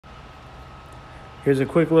Here's a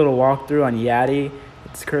quick little walkthrough on Yattee.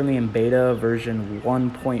 It's currently in beta version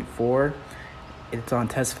 1.4. It's on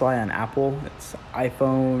Testflight on Apple. It's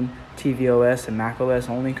iPhone, tvOS, and macOS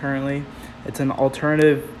only currently. It's an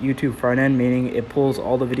alternative YouTube front end, meaning it pulls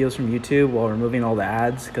all the videos from YouTube while removing all the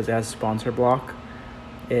ads because it has a sponsor block.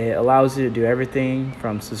 It allows you to do everything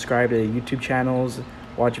from subscribe to YouTube channels,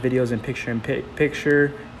 watch videos in picture-in-picture.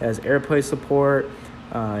 It has AirPlay support.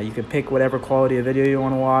 You can pick whatever quality of video you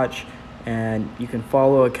want to watch, and you can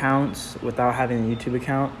follow accounts without having a YouTube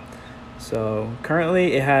account. So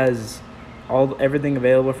currently it has everything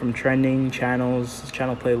available from trending channels,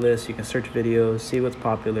 channel playlists. You can search videos, see what's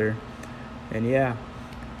popular, and yeah,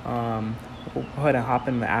 we'll go ahead and hop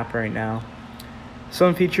in the app right now.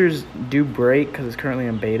 Some features do break because it's currently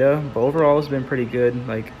in beta, but overall it's been pretty good.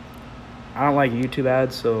 Like, I don't like YouTube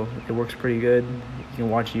ads, so it works pretty good. You can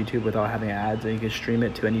watch YouTube without having ads, and you can stream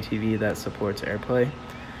it to any TV that supports AirPlay.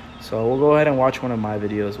 So we'll go ahead and watch one of my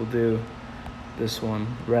videos. We'll do this one,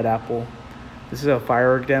 Red Apple. This is a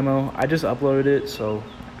firework demo. I just uploaded it so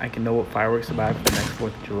I can know what fireworks to buy for the next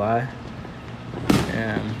 4th of July.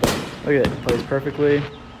 And look at it, it plays perfectly.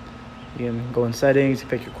 You can go in settings, you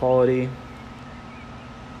pick your quality.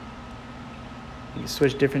 You can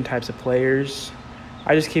switch different types of players.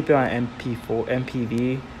 I just keep it on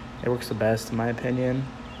MPV. It works the best in my opinion.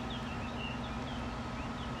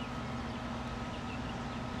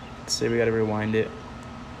 Let's see, we gotta rewind it.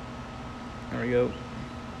 There we go.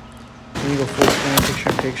 Then you go full screen,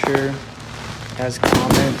 picture-in-picture. It has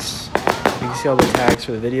comments. You can see all the tags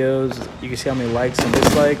for the videos. You can see how many likes and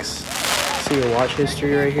dislikes. See your watch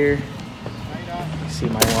history right here. You can see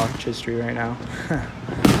my watch history right now.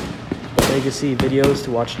 So you can see videos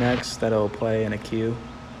to watch next that'll play in a queue.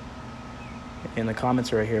 And the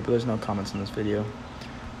comments are right here, but there's no comments in this video.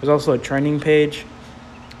 There's also a trending page.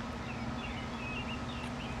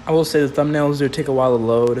 I will say the thumbnails do take a while to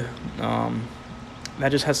load. That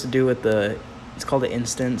just has to do with it's called the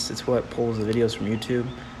instance. It's what pulls the videos from YouTube.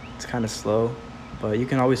 It's kind of slow, but you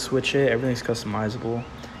can always switch it. Everything's customizable.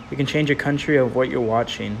 You can change a country of what you're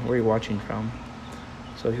watching, where you're watching from.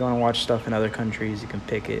 So if you want to watch stuff in other countries, you can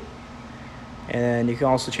pick it. And you can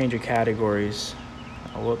also change your categories.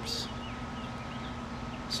 Oh, whoops.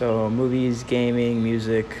 So movies, gaming,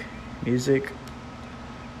 music. You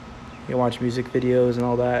can watch music videos and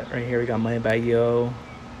all that. Right here we got Moneybagg Yo,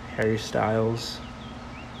 Harry Styles.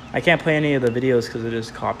 I can't play any of the videos because it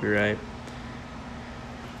is copyright.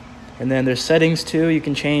 And then there's settings too. You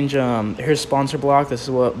can change, here's sponsor block. This is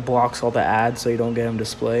what blocks all the ads so you don't get them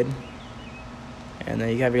displayed. And then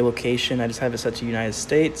you have your location. I just have it set to United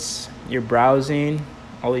States. Your browsing,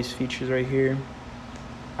 all these features right here.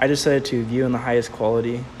 I just set it to view in the highest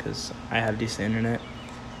quality because I have decent internet.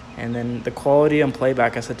 And then the quality on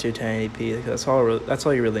playback I set to 1080p because that's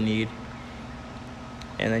all you really need.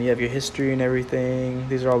 And then you have your history and everything.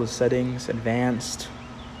 These are all the settings. Advanced,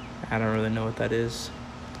 I don't really know what that is.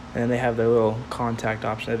 And then they have their little contact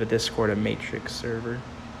option. They have a Discord, a Matrix server.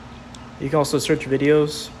 You can also search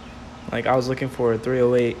videos. Like I was looking for a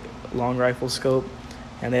 308 long rifle scope,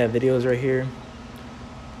 and they have videos right here.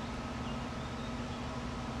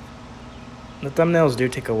 The thumbnails do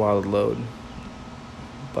take a while to load,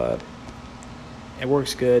 but it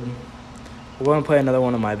works good. We're going to play another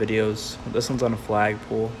one of my videos. This one's on a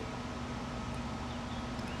flagpole.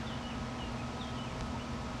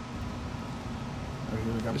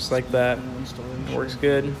 Just like that. It works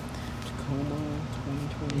good.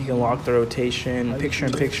 You can lock the rotation.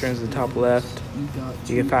 Picture-in-picture is the top left.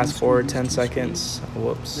 You can fast forward 10 seconds.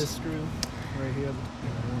 Whoops.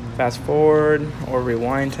 Fast forward or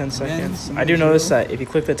rewind 10 seconds. I do notice that if you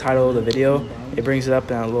click the title of the video, it brings it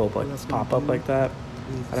up in a little like pop-up like that.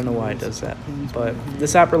 I don't know why it does that, but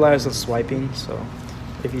this app relies on swiping, so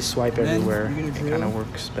if you swipe everywhere, it kind of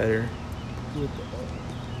works better.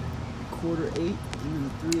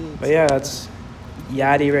 But yeah, that's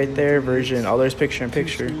Yattee right there, version, oh there's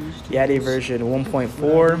picture-in-picture. Yattee version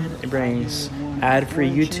 1.4. It brings ad-free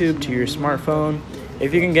YouTube to your smartphone.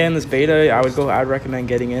 If you can get in this beta, I'd recommend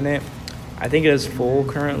getting in it. I think it is full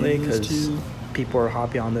currently because people are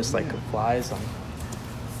hopping on this like flies on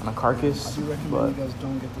a carcass. But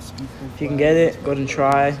if you can get it, go ahead and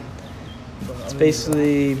try. It's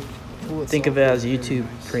basically, think of it as YouTube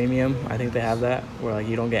Premium. I think they have that where like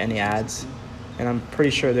you don't get any ads, and I'm pretty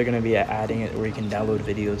sure they're gonna be adding it where you can download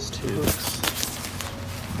videos too.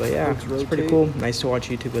 But yeah, it's pretty cool. Nice to watch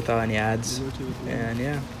YouTube without any ads. And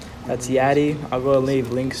yeah, that's Yattee. I'll go and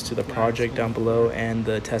leave links to the project down below and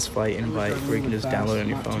the Testflight invite where you can just download it on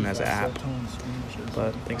your phone as an app.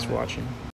 But thanks for watching.